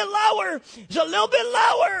little bit lower. It's a little bit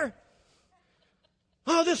lower.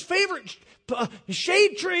 Oh, this favorite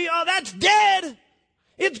shade tree, oh, that's dead.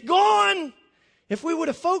 It's gone. If he would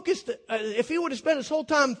have spent his whole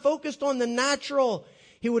time focused on the natural,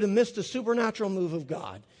 he would have missed the supernatural move of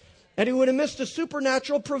God. And he would have missed the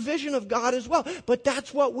supernatural provision of God as well. But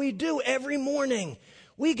that's what we do every morning.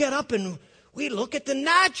 We get up and we look at the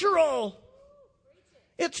natural.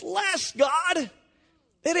 It's less, God.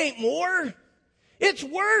 It ain't more. It's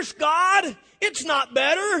worse, God. It's not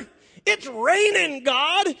better. It's raining,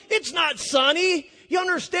 God. It's not sunny. You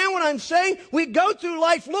understand what I'm saying? We go through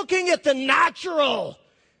life looking at the natural,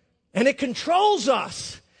 and it controls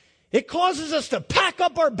us. It causes us to pack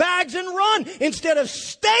up our bags and run instead of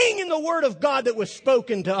staying in the word of God that was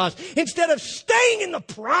spoken to us, instead of staying in the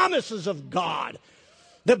promises of God,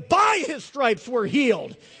 that by his stripes we're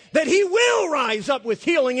healed, that he will rise up with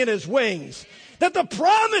healing in his wings, that the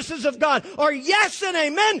promises of God are yes and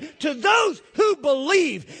amen to those who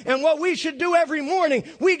believe. And what we should do every morning,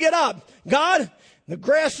 we get up. God, the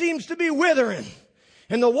grass seems to be withering,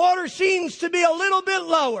 and the water seems to be a little bit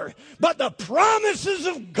lower, but the promises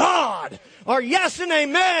of God are yes and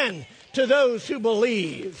amen to those who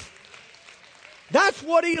believe. That's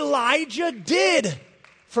what Elijah did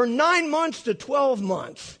for 9 months to 12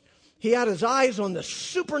 months. He had his eyes on the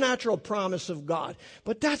supernatural promise of God.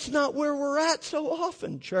 But that's not where we're at so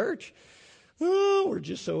often, church. Oh, we're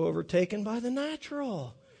just so overtaken by the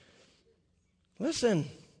natural. Listen,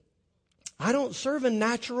 I don't serve a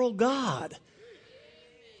natural God.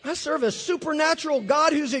 I serve a supernatural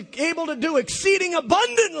God who's able to do exceeding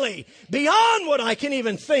abundantly beyond what I can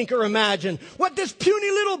even think or imagine. What this puny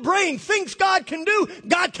little brain thinks God can do,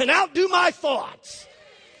 God can outdo my thoughts.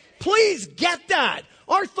 Please get that.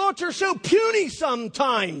 Our thoughts are so puny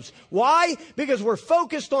sometimes. Why? Because we're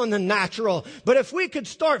focused on the natural. But if we could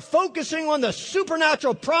start focusing on the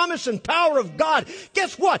supernatural promise and power of God,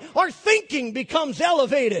 guess what? Our thinking becomes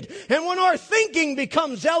elevated. And when our thinking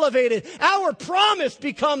becomes elevated, our promise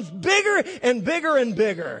becomes bigger and bigger and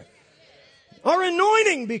bigger. Our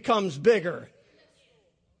anointing becomes bigger.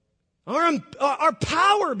 Our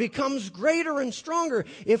power becomes greater and stronger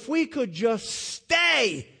if we could just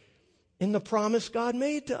stay in the promise God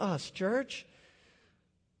made to us, church.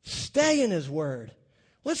 Stay in his word.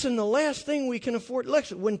 Listen, the last thing we can afford,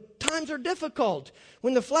 listen, when times are difficult,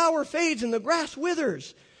 when the flower fades and the grass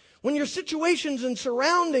withers, when your situations and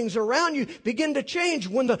surroundings around you begin to change,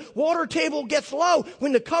 when the water table gets low,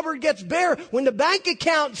 when the cupboard gets bare, when the bank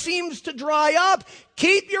account seems to dry up,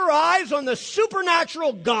 keep your eyes on the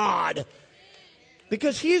supernatural God.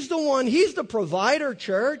 Because he's the one, he's the provider,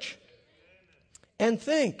 church. And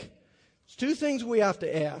think. Two things we have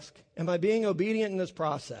to ask. Am I being obedient in this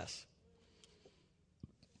process?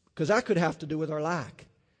 Because that could have to do with our lack.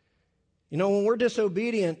 You know, when we're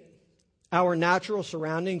disobedient, our natural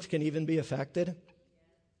surroundings can even be affected.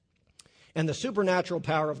 And the supernatural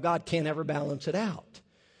power of God can't ever balance it out.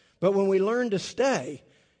 But when we learn to stay,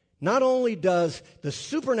 not only does the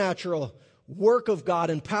supernatural work of God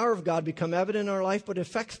and power of God become evident in our life, but it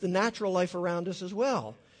affects the natural life around us as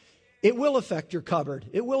well. It will affect your cupboard.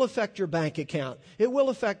 It will affect your bank account. It will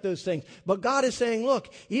affect those things. But God is saying,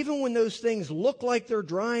 look, even when those things look like they're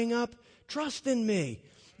drying up, trust in me.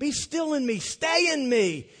 Be still in me. Stay in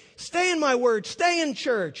me. Stay in my word. Stay in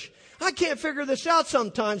church. I can't figure this out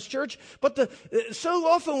sometimes, church. But so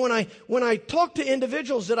often when I talk to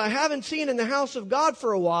individuals that I haven't seen in the house of God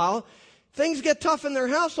for a while, things get tough in their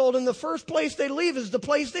household, and the first place they leave is the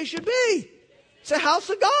place they should be. It's the house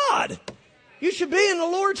of God. You should be in the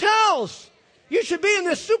Lord's house. You should be in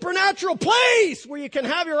this supernatural place where you can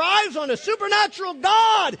have your eyes on a supernatural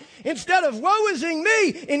God instead of woe-ising me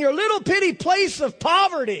in your little bitty place of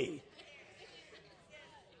poverty.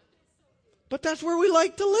 But that's where we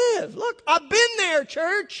like to live. Look, I've been there,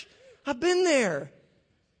 church. I've been there.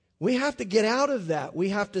 We have to get out of that. We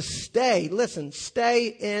have to stay. Listen, stay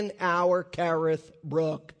in our Kerith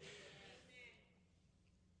Brook.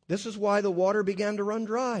 This is why the water began to run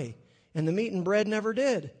dry, and the meat and bread never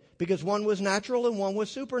did, because one was natural and one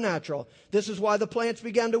was supernatural. This is why the plants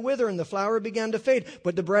began to wither and the flower began to fade,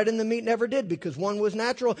 but the bread and the meat never did, because one was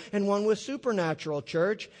natural and one was supernatural,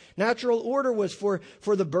 church. Natural order was for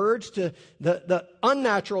the birds to, the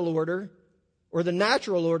unnatural order, or the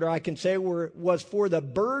natural order, I can say, was for the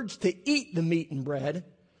birds to eat the meat and bread,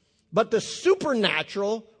 but the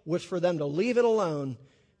supernatural was for them to leave it alone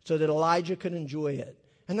so that Elijah could enjoy it.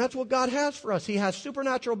 And that's what God has for us. He has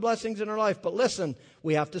supernatural blessings in our life. But listen,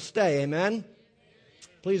 we have to stay. Amen?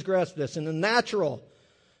 Please grasp this. In the natural,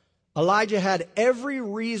 Elijah had every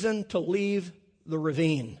reason to leave the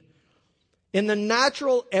ravine. In the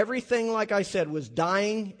natural, everything, like I said, was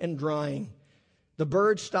dying and drying. The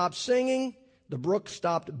birds stopped singing, the brook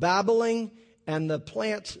stopped babbling, and the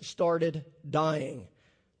plants started dying.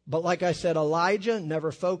 But like I said, Elijah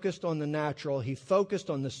never focused on the natural. He focused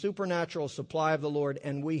on the supernatural supply of the Lord,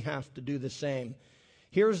 and we have to do the same.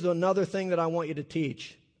 Here's another thing that I want you to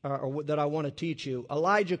teach, or that I want to teach you.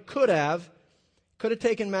 Elijah could have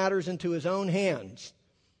taken matters into his own hands.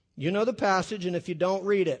 You know the passage, and if you don't,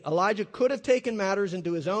 read it. Elijah could have taken matters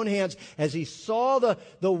into his own hands as he saw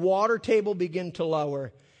the water table begin to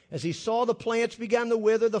lower. As he saw the plants begin to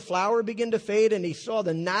wither, the flower begin to fade, and he saw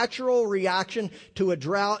the natural reaction to a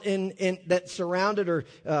drought that surrounded or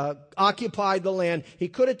occupied the land, he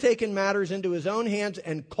could have taken matters into his own hands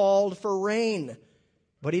and called for rain.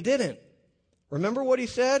 But he didn't. Remember what he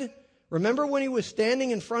said? Remember when he was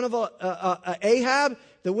standing in front of Ahab,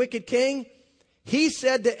 the wicked king? He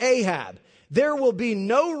said to Ahab, "There will be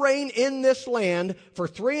no rain in this land for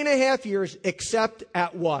 3.5 years except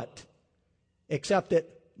at what? Except at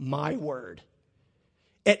my word."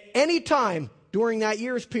 At any time during that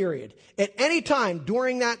year's period, at any time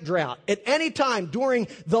during that drought, at any time during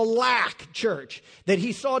the lack, church, that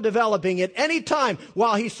he saw developing, at any time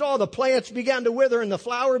while he saw the plants begin to wither and the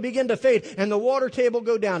flower begin to fade and the water table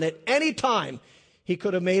go down, at any time he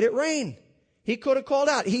could have made it rain. He could have called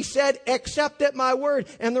out. He said, "Except at my word."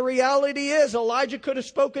 And the reality is Elijah could have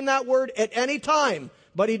spoken that word at any time,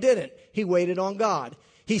 but he didn't. He waited on God.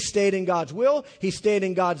 He stayed in God's will. He stayed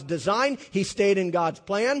in God's design. He stayed in God's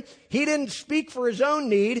plan. He didn't speak for his own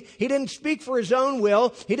need. He didn't speak for his own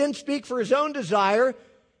will. He didn't speak for his own desire.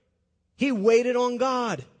 He waited on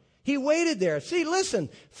God. He waited there. See, listen,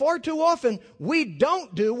 far too often we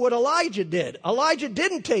don't do what Elijah did. Elijah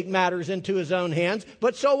didn't take matters into his own hands,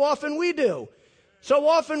 but so often we do. So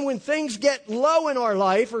often when things get low in our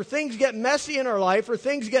life, or things get messy in our life, or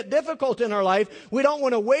things get difficult in our life, we don't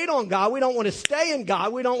want to wait on God. We don't want to stay in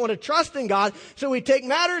God. We don't want to trust in God. So we take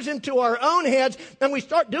matters into our own hands and we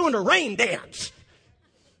start doing a rain dance.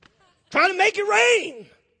 Trying to make it rain.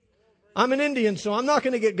 I'm an Indian, so I'm not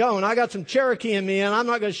going to get going. I got some Cherokee in me, and I'm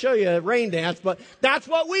not going to show you a rain dance, but that's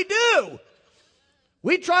what we do.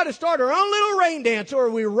 We try to start our own little rain dance, or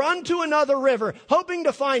we run to another river, hoping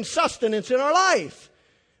to find sustenance in our life.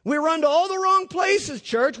 We run to all the wrong places,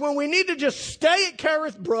 church, when we need to just stay at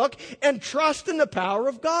Kerith Brook and trust in the power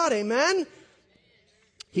of God. Amen?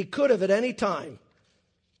 He could have at any time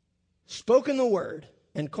spoken the word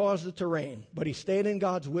and caused it to rain, but he stayed in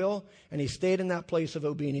God's will, and he stayed in that place of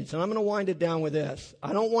obedience. And I'm going to wind it down with this.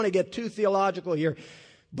 I don't want to get too theological here,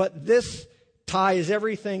 but this ties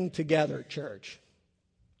everything together, church.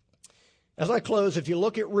 As I close, if you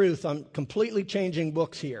look at Ruth, I'm completely changing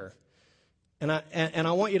books here. And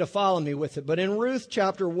I want you to follow me with it. But in Ruth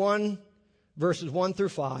chapter 1, verses 1 through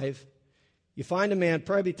 5, you find a man,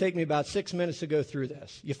 probably take me about 6 minutes to go through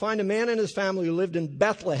this. You find a man and his family who lived in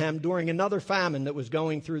Bethlehem during another famine that was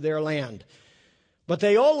going through their land. But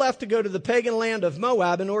they all left to go to the pagan land of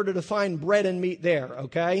Moab in order to find bread and meat there,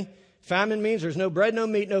 okay? Famine means there's no bread, no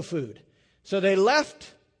meat, no food. So they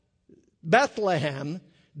left Bethlehem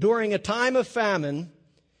during a time of famine,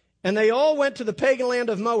 and they all went to the pagan land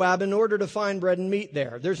of Moab in order to find bread and meat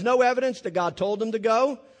there. There's no evidence that God told them to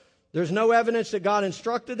go. There's no evidence that God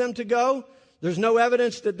instructed them to go. There's no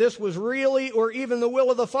evidence that this was really or even the will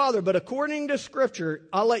of the Father. But according to Scripture,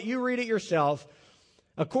 I'll let you read it yourself.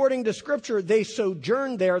 According to Scripture, they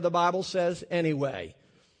sojourned there, the Bible says, anyway.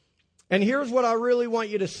 And here's what I really want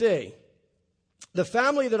you to see. The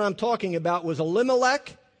family that I'm talking about was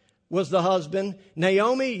Elimelech, was the husband.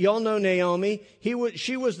 Naomi, y'all know Naomi.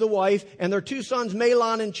 She was the wife, and their two sons,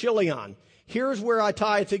 Mahlon and Chilion. Here's where I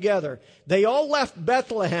tie it together. They all left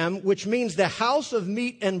Bethlehem, which means the house of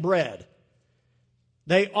meat and bread.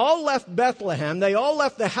 They all left Bethlehem. They all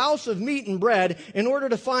left the house of meat and bread in order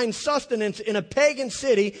to find sustenance in a pagan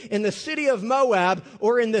city, in the city of Moab,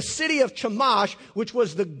 or in the city of Chemosh, which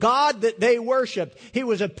was the god that they worshiped. He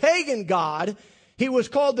was a pagan god. He was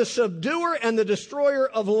called the subduer and the destroyer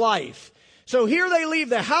of life. So here they leave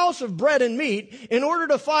the house of bread and meat in order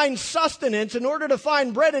to find sustenance, in order to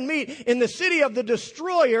find bread and meat in the city of the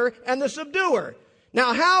destroyer and the subduer.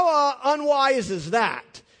 Now, how unwise is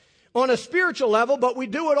that on a spiritual level? But we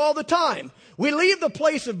do it all the time. We leave the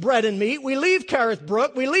place of bread and meat. We leave Kerith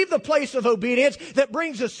Brook. We leave the place of obedience that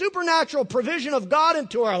brings the supernatural provision of God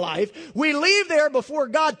into our life. We leave there before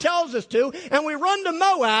God tells us to, and we run to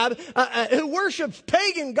Moab, who worships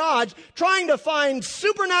pagan gods, trying to find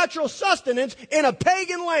supernatural sustenance in a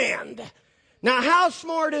pagan land. Now, how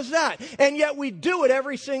smart is that? And yet we do it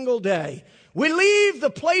every single day. We leave the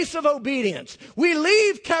place of obedience. We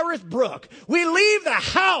leave Kerith Brook. We leave the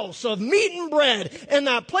house of meat and bread and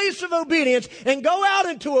that place of obedience and go out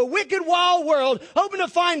into a wicked, wild world, hoping to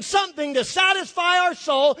find something to satisfy our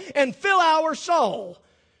soul and fill our soul.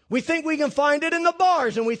 We think we can find it in the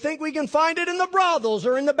bars, and we think we can find it in the brothels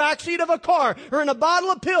or in the backseat of a car or in a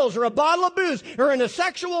bottle of pills or a bottle of booze or in a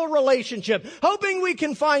sexual relationship, hoping we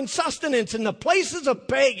can find sustenance in the places of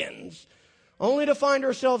pagans, only to find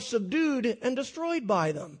ourselves subdued and destroyed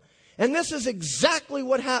by them. And this is exactly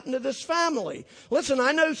what happened to this family. Listen,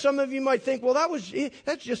 I know some of you might think, well,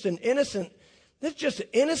 that's just innocent.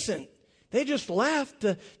 They just left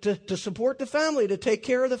to support the family, to take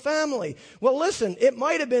care of the family. Well, listen, it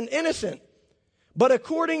might have been innocent. But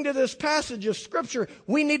according to this passage of Scripture,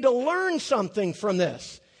 we need to learn something from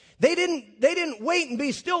this. They didn't wait and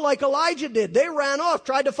be still like Elijah did. They ran off,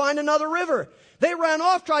 tried to find another river. They ran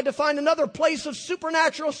off, tried to find another place of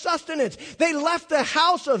supernatural sustenance. They left the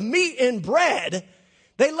house of meat and bread.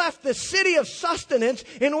 They left the city of sustenance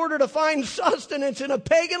in order to find sustenance in a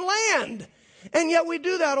pagan land. And yet we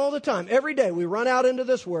do that all the time. Every day we run out into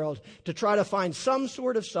this world to try to find some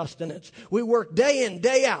sort of sustenance. We work day in,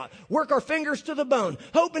 day out, work our fingers to the bone,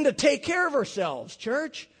 hoping to take care of ourselves.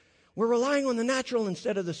 Church, we're relying on the natural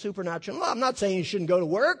instead of the supernatural. Well, I'm not saying you shouldn't go to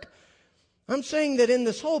work. I'm saying that in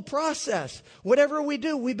this whole process, whatever we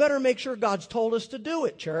do, we better make sure God's told us to do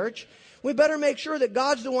it, church. We better make sure that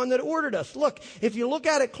God's the one that ordered us. Look, if you look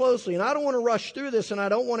at it closely, and I don't want to rush through this and I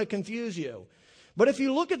don't want to confuse you, but if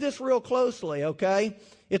you look at this real closely, okay,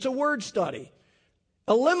 it's a word study.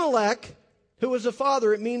 Elimelech, who was a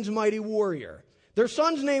father, it means mighty warrior. Their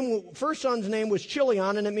first son's name was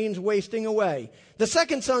Chilion, and it means wasting away. The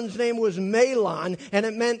second son's name was Mahlon, and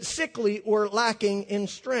it meant sickly or lacking in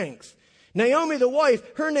strength. Naomi, the wife,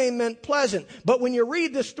 her name meant pleasant. But when you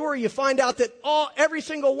read this story, you find out that every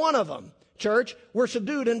single one of them, church, were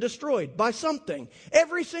subdued and destroyed by something.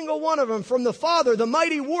 Every single one of them, from the father, the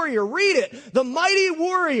mighty warrior, read it. The mighty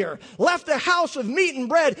warrior left the house of meat and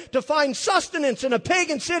bread to find sustenance in a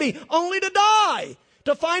pagan city, only to die,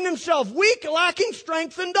 to find himself weak, lacking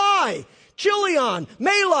strength, and die. Chilion,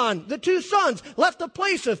 Mahlon, the two sons, left a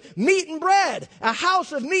place of meat and bread, a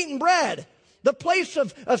house of meat and bread, the place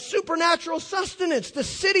of supernatural sustenance, the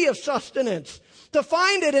city of sustenance, to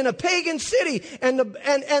find it in a pagan city. And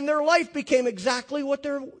their life became exactly what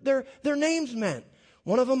their names meant.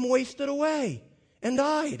 One of them wasted away and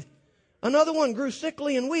died. Another one grew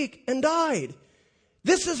sickly and weak and died.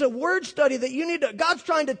 This is a word study that you need to, God's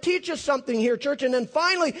trying to teach us something here, church. And then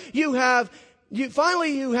finally you have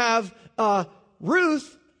Naomi.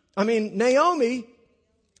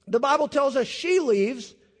 The Bible tells us she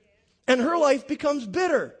leaves, and her life becomes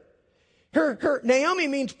bitter. Her Naomi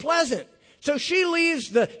means pleasant. So she leaves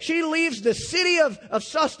the city of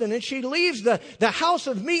sustenance. She leaves the house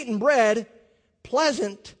of meat and bread,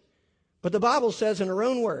 pleasant. But the Bible says in her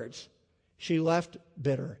own words, she left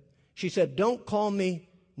bitter. She said, don't call me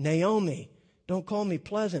Naomi. Don't call me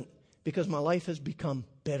pleasant, because my life has become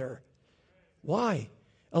bitter. Why?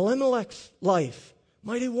 Elimelech's life,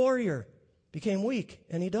 mighty warrior, became weak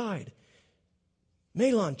and he died.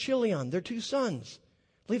 Mahlon, Chilion, their two sons,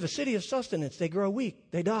 leave a city of sustenance. They grow weak.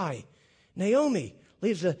 They die. Naomi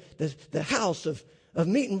leaves the house of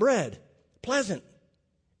meat and bread, pleasant,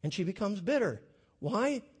 and she becomes bitter.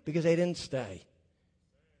 Why? Because they didn't stay.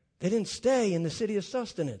 They didn't stay in the city of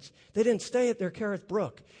sustenance. They didn't stay at their Kerith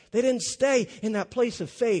Brook. They didn't stay in that place of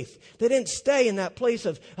faith. They didn't stay in that place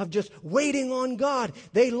of just waiting on God.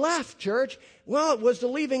 They left, church. Well, was the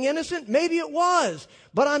leaving innocent? Maybe it was.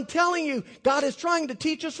 But I'm telling you, God is trying to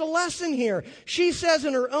teach us a lesson here. She says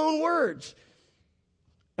in her own words,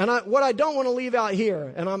 and what I don't want to leave out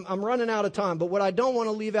here, and I'm running out of time, but what I don't want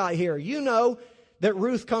to leave out here, you know that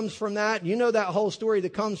Ruth comes from that. You know that whole story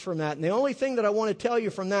that comes from that. And the only thing that I want to tell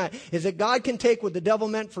you from that is that God can take what the devil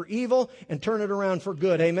meant for evil and turn it around for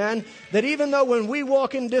good. Amen? That even though when we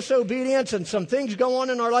walk in disobedience and some things go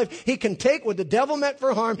on in our life, he can take what the devil meant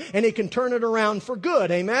for harm and he can turn it around for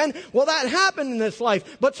good. Amen? Well, that happened in this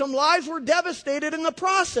life, but some lives were devastated in the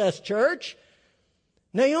process, church.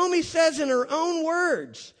 Naomi says in her own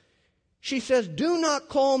words, she says, do not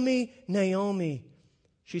call me Naomi.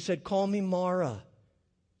 She said, call me Mara.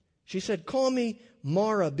 She said, call me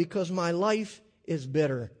Mara because my life is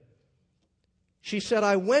bitter. She said,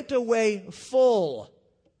 I went away full,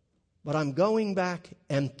 but I'm going back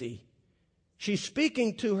empty. She's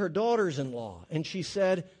speaking to her daughters-in-law, and she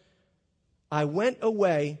said, I went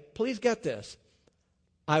away. Please get this.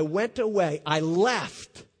 I went away. I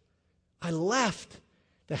left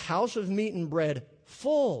the house of meat and bread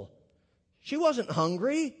full. She wasn't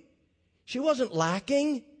hungry. She wasn't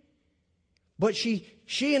lacking. But she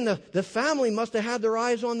and the family must have had their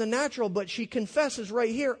eyes on the natural, but she confesses right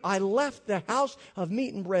here, I left the house of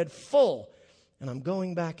meat and bread full, and I'm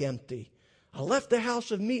going back empty. I left the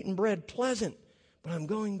house of meat and bread pleasant, but I'm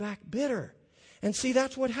going back bitter. And see,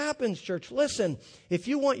 that's what happens, church. Listen, if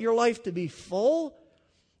you want your life to be full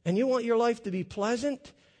and you want your life to be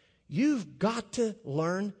pleasant, you've got to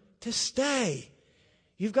learn to stay.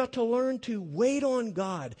 You've got to learn to wait on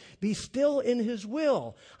God. Be still in His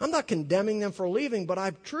will. I'm not condemning them for leaving, but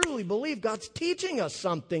I truly believe God's teaching us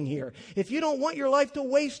something here. If you don't want your life to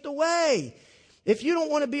waste away, if you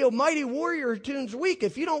don't want to be a mighty warrior who turns weak,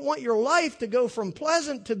 if you don't want your life to go from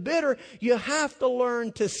pleasant to bitter, you have to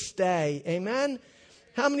learn to stay. Amen?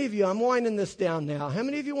 How many of you, I'm winding this down now, how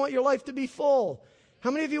many of you want your life to be full?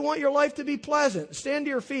 How many of you want your life to be pleasant? Stand to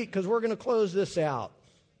your feet because we're going to close this out.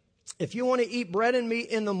 If you want to eat bread and meat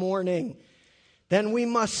in the morning, then we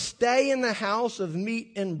must stay in the house of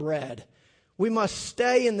meat and bread. We must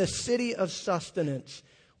stay in the city of sustenance.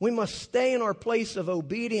 We must stay in our place of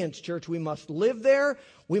obedience, church. We must live there.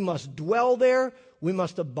 We must dwell there. We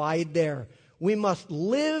must abide there. We must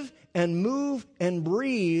live and move and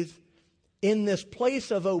breathe in this place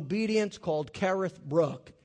of obedience called Kerith Brook.